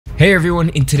Hey everyone,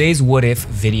 in today's What If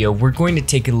video, we're going to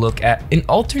take a look at an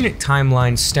alternate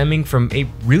timeline stemming from a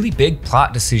really big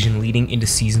plot decision leading into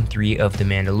Season 3 of The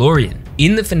Mandalorian.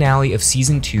 In the finale of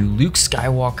Season 2, Luke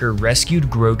Skywalker rescued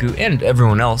Grogu and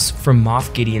everyone else from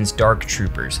Moff Gideon's Dark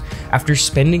Troopers. After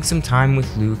spending some time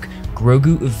with Luke,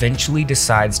 Grogu eventually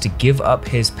decides to give up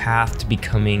his path to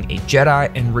becoming a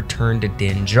Jedi and return to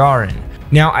Din Djarin.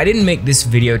 Now, I didn't make this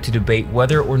video to debate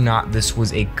whether or not this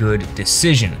was a good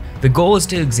decision. The goal is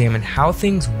to examine how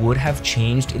things would have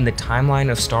changed in the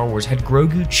timeline of Star Wars had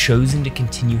Grogu chosen to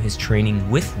continue his training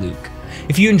with Luke.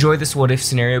 If you enjoy this what if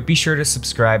scenario, be sure to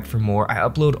subscribe for more. I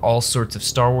upload all sorts of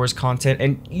Star Wars content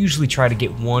and usually try to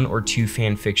get 1 or 2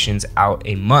 fan fictions out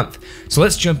a month. So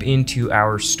let's jump into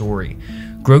our story.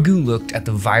 Grogu looked at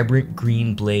the vibrant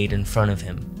green blade in front of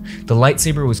him. The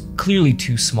lightsaber was clearly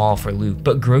too small for Luke,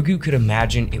 but Grogu could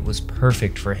imagine it was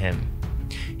perfect for him.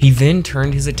 He then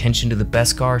turned his attention to the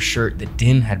Beskar shirt that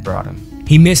Din had brought him.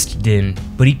 He missed Din,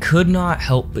 but he could not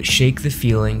help but shake the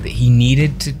feeling that he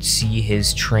needed to see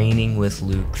his training with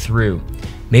Luke through.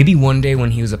 Maybe one day when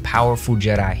he was a powerful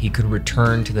Jedi, he could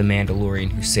return to the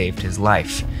Mandalorian who saved his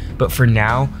life. But for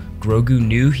now, Grogu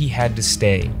knew he had to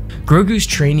stay. Grogu's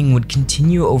training would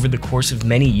continue over the course of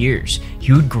many years.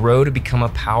 He would grow to become a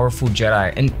powerful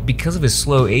Jedi, and because of his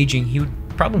slow aging, he would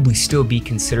probably still be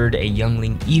considered a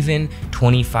youngling even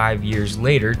 25 years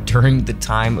later during the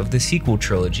time of the sequel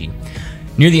trilogy.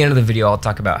 Near the end of the video, I'll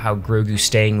talk about how Grogu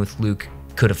staying with Luke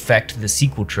could affect the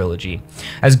sequel trilogy.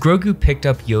 As Grogu picked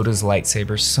up Yoda's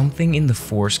lightsaber, something in the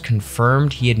Force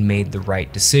confirmed he had made the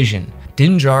right decision.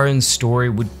 Din Djarin's story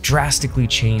would drastically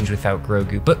change without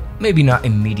Grogu, but maybe not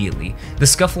immediately. The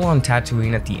scuffle on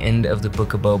Tatooine at the end of the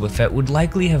Book of Boba Fett would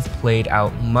likely have played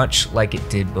out much like it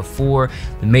did before.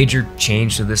 The major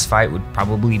change to this fight would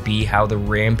probably be how the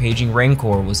rampaging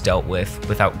Rancor was dealt with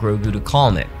without Grogu to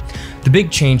calm it. The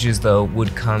big changes, though,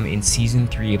 would come in Season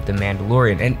 3 of The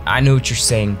Mandalorian, and I know what you're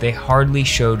saying, they hardly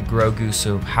showed Grogu,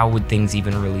 so how would things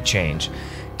even really change?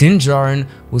 Din Djarin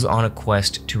was on a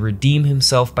quest to redeem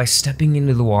himself by stepping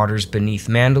into the waters beneath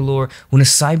Mandalore when a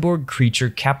cyborg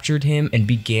creature captured him and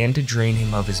began to drain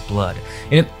him of his blood.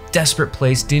 In a desperate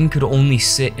place, Din could only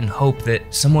sit and hope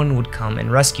that someone would come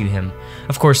and rescue him.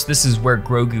 Of course, this is where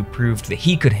Grogu proved that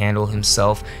he could handle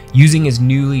himself. Using his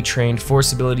newly trained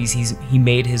Force abilities, he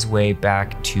made his way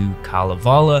back to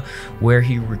Kalevala, where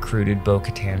he recruited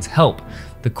Bo-Katan's help.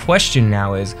 The question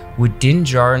now is, would Din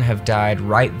Djarin have died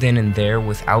right then and there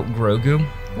without Grogu?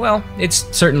 Well,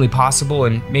 it's certainly possible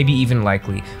and maybe even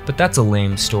likely, but that's a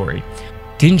lame story.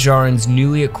 Din Djarin's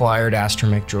newly acquired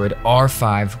astromech droid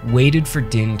R5 waited for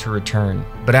Din to return,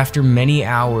 but after many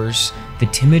hours, the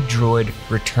timid droid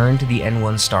returned to the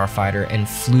N1 starfighter and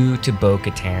flew to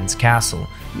Bo-Katan's castle,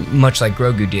 much like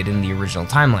Grogu did in the original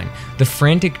timeline. The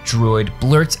frantic droid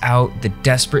blurts out the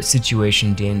desperate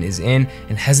situation Din is in,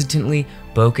 and hesitantly,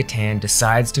 Bo-Katan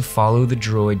decides to follow the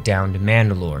droid down to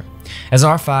Mandalore. As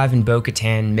R5 and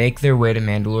Bo-Katan make their way to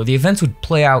Mandalore, the events would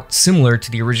play out similar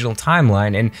to the original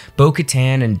timeline, and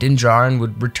Bo-Katan and Din Djarin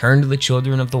would return to the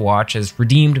Children of the Watch as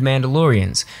redeemed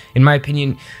Mandalorians. In my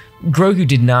opinion, Grogu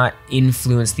did not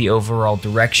influence the overall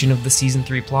direction of the Season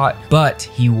 3 plot, but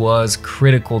he was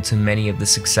critical to many of the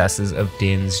successes of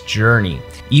Din's journey.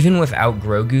 Even without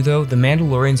Grogu, though, the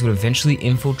Mandalorians would eventually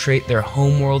infiltrate their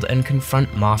homeworld and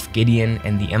confront Moff Gideon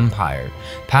and the Empire.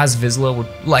 Paz Vizsla would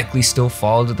likely still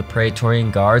fall to the Praetorian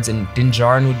Guards, and Din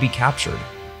Djarin would be captured.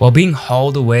 While being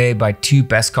hauled away by 2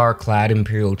 Beskar-clad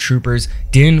Imperial troopers,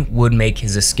 Din would make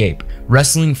his escape.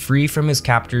 Wrestling free from his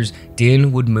captors,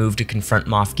 Din would move to confront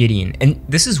Moff Gideon, and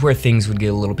this is where things would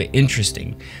get a little bit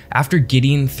interesting. After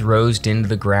Gideon throws Din to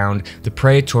the ground, the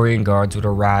Praetorian Guards would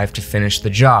arrive to finish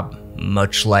the job,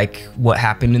 much like what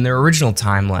happened in their original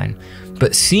timeline.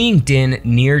 But seeing Din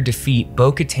near defeat,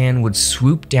 Bo-Katan would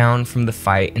swoop down from the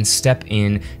fight and step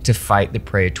in to fight the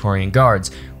Praetorian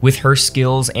Guards. With her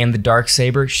skills and the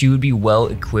Darksaber, she would be well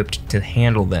equipped to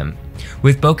handle them.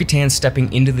 With Bo-Katan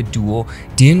stepping into the duel,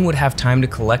 Din would have time to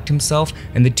collect himself,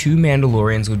 and the 2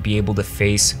 Mandalorians would be able to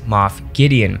face Moff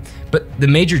Gideon. But the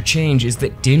major change is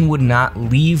that Din would not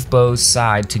leave Bo's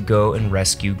side to go and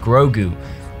rescue Grogu.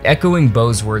 Echoing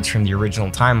Bo's words from the original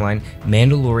timeline,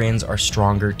 Mandalorians are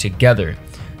stronger together.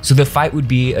 So the fight would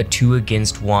be a 2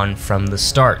 against 1 from the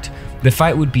start. The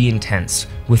fight would be intense.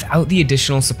 Without the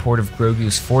additional support of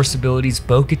Grogu's Force abilities,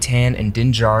 Bo-Katan and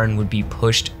Din Djarin would be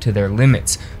pushed to their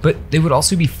limits, but they would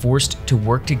also be forced to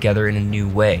work together in a new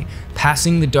way.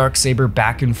 Passing the Darksaber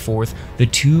back and forth, the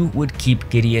 2 would keep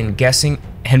Gideon guessing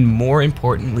and more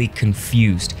importantly,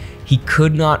 confused. He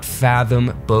could not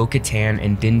fathom Bo-Katan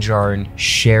and Din Djarin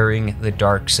sharing the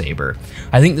Darksaber.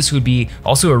 I think this would be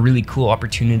also a really cool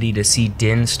opportunity to see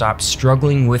Din stop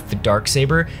struggling with the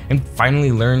Darksaber and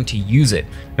finally learn to use it.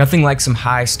 Nothing like some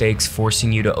high stakes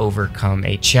forcing you to overcome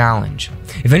a challenge.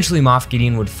 Eventually Moff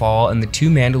Gideon would fall and the two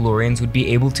Mandalorians would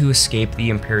be able to escape the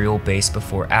Imperial base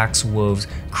before Axe Woves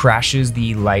crashes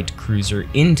the light cruiser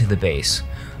into the base.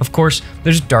 Of course,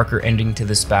 there's a darker ending to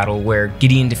this battle where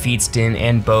Gideon defeats Din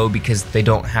and Bo because they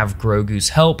don't have Grogu's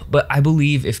help, but I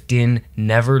believe if Din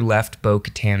never left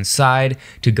Bo-Katan's side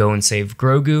to go and save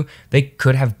Grogu, they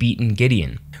could have beaten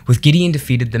Gideon. With Gideon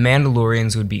defeated, the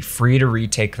Mandalorians would be free to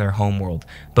retake their homeworld.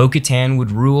 Bo-Katan would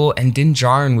rule and Din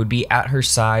Djarin would be at her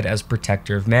side as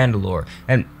protector of Mandalore.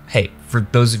 And hey, for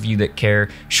those of you that care,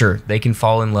 sure, they can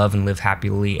fall in love and live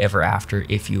happily ever after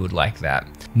if you would like that.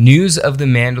 News of the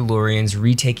Mandalorians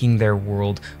retaking their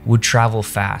world would travel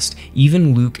fast.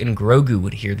 Even Luke and Grogu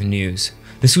would hear the news.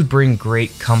 This would bring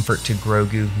great comfort to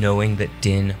Grogu knowing that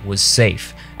Din was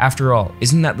safe. After all,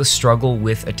 isn't that the struggle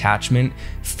with attachment?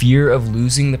 Fear of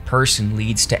losing the person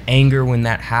leads to anger when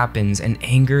that happens, and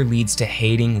anger leads to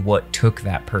hating what took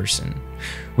that person.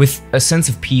 With a sense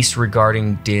of peace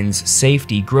regarding Din's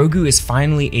safety, Grogu is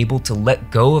finally able to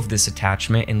let go of this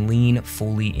attachment and lean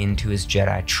fully into his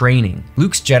Jedi training.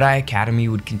 Luke's Jedi Academy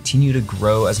would continue to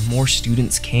grow as more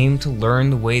students came to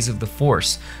learn the ways of the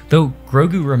Force. Though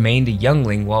Grogu remained a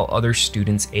youngling while other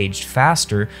students aged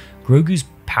faster, Grogu's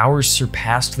powers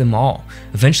surpassed them all.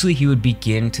 Eventually he would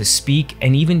begin to speak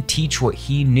and even teach what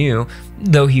he knew.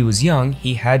 Though he was young,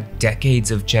 he had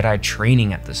decades of Jedi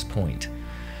training at this point.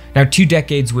 Now 2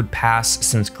 decades would pass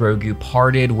since Grogu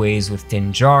parted ways with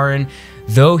Din Djarin.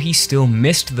 Though he still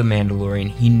missed the Mandalorian,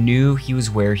 he knew he was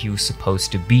where he was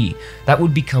supposed to be. That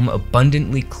would become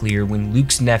abundantly clear when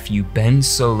Luke's nephew Ben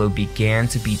Solo began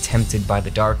to be tempted by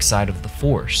the dark side of the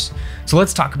Force. So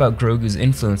let's talk about Grogu's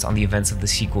influence on the events of the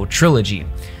sequel trilogy.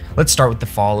 Let's start with the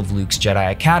fall of Luke's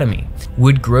Jedi Academy.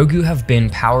 Would Grogu have been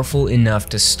powerful enough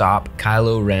to stop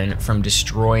Kylo Ren from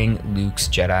destroying Luke's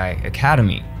Jedi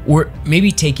Academy? Or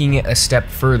maybe taking it a step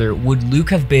further, would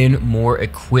Luke have been more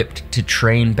equipped to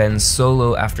train Ben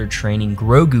Solo after training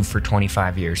Grogu for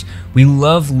 25 years? We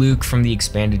love Luke from the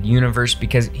expanded universe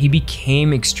because he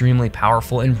became extremely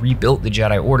powerful and rebuilt the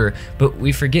Jedi Order, but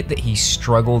we forget that he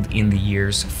struggled in the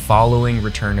years following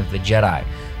Return of the Jedi.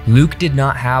 Luke did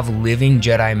not have living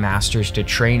Jedi Masters to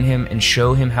train him and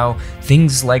show him how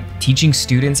things like teaching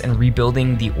students and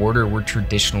rebuilding the Order were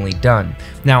traditionally done.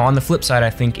 Now, on the flip side, I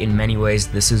think in many ways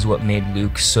this is what made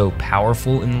Luke so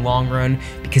powerful in the long run,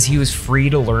 because he was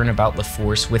free to learn about the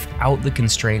Force without the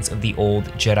constraints of the old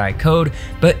Jedi Code,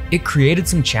 but it created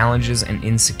some challenges and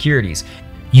insecurities.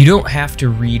 You don't have to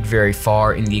read very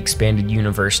far in the expanded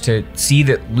universe to see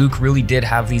that Luke really did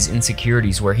have these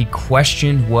insecurities where he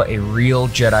questioned what a real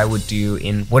Jedi would do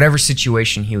in whatever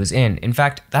situation he was in. In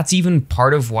fact, that's even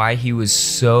part of why he was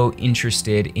so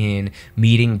interested in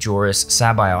meeting Joruus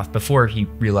C'baoth before he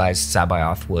realized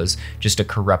C'baoth was just a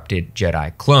corrupted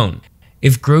Jedi clone.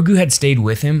 If Grogu had stayed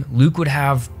with him, Luke would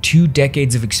have 2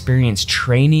 decades of experience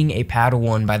training a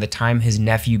Padawan by the time his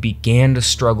nephew began to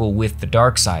struggle with the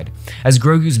dark side. As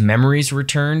Grogu's memories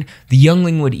returned, the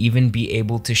youngling would even be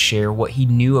able to share what he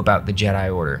knew about the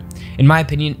Jedi Order. In my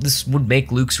opinion, this would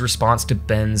make Luke's response to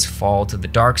Ben's fall to the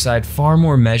dark side far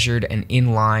more measured and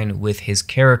in line with his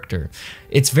character.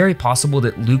 It's very possible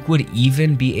that Luke would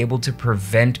even be able to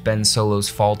prevent Ben Solo's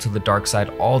fall to the dark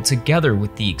side altogether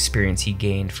with the experience he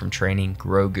gained from training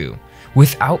Grogu.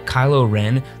 Without Kylo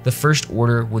Ren, the First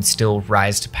Order would still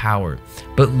rise to power,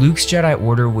 but Luke's Jedi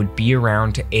Order would be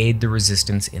around to aid the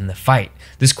Resistance in the fight.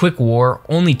 This quick war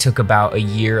only took about a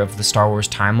year of the Star Wars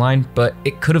timeline, but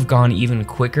it could have gone even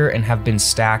quicker and have been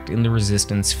stacked in the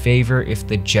Resistance favor if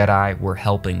the Jedi were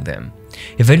helping them.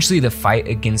 Eventually, the fight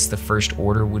against the First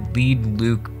Order would lead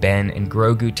Luke, Ben, and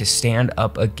Grogu to stand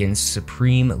up against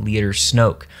Supreme Leader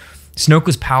Snoke. Snoke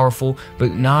was powerful,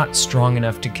 but not strong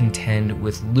enough to contend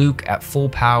with Luke at full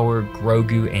power,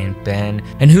 Grogu, and Ben.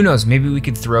 And who knows, maybe we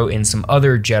could throw in some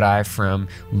other Jedi from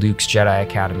Luke's Jedi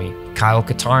Academy. Kyle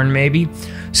Katarn, maybe?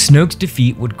 Snoke's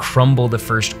defeat would crumble the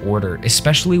First Order,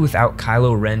 especially without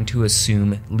Kylo Ren to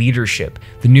assume leadership.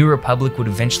 The New Republic would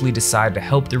eventually decide to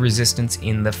help the Resistance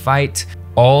in the fight.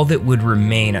 All that would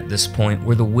remain at this point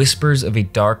were the whispers of a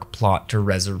dark plot to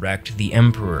resurrect the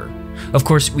Emperor. Of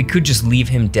course, we could just leave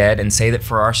him dead and say that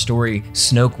for our story,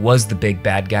 Snoke was the big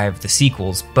bad guy of the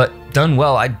sequels, but done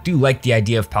well, I do like the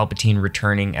idea of Palpatine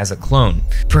returning as a clone.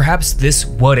 Perhaps this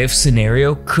what-if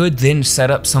scenario could then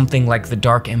set up something like the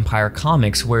Dark Empire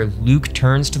comics, where Luke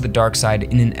turns to the dark side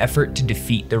in an effort to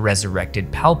defeat the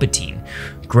resurrected Palpatine.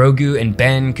 Grogu and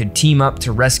Ben could team up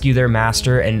to rescue their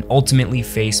master and ultimately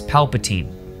face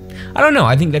Palpatine. I don't know,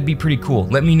 I think that'd be pretty cool.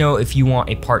 Let me know if you want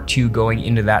a part 2 going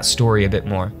into that story a bit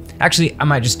more. Actually, I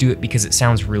might just do it because it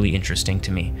sounds really interesting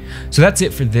to me. So that's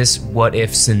it for this what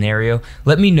if scenario.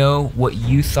 Let me know what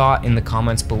you thought in the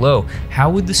comments below. How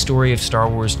would the story of Star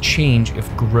Wars change if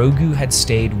Grogu had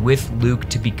stayed with Luke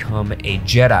to become a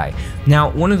Jedi? Now,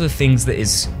 one of the things that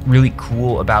is really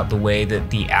cool about the way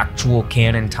that the actual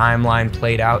canon timeline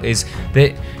played out is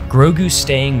that Grogu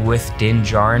staying with Din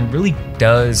Djarin really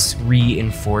does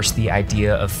reinforce the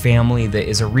idea of family that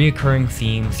is a reoccurring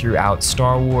theme throughout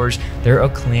Star Wars. They're a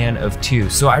clan of two.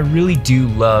 So I really do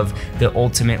love that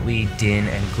ultimately Din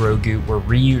and Grogu were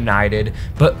reunited,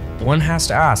 but one has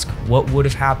to ask, what would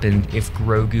have happened if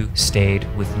Grogu stayed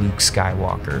with Luke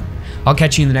Skywalker? I'll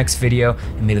catch you in the next video,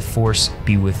 and may the Force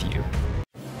be with you.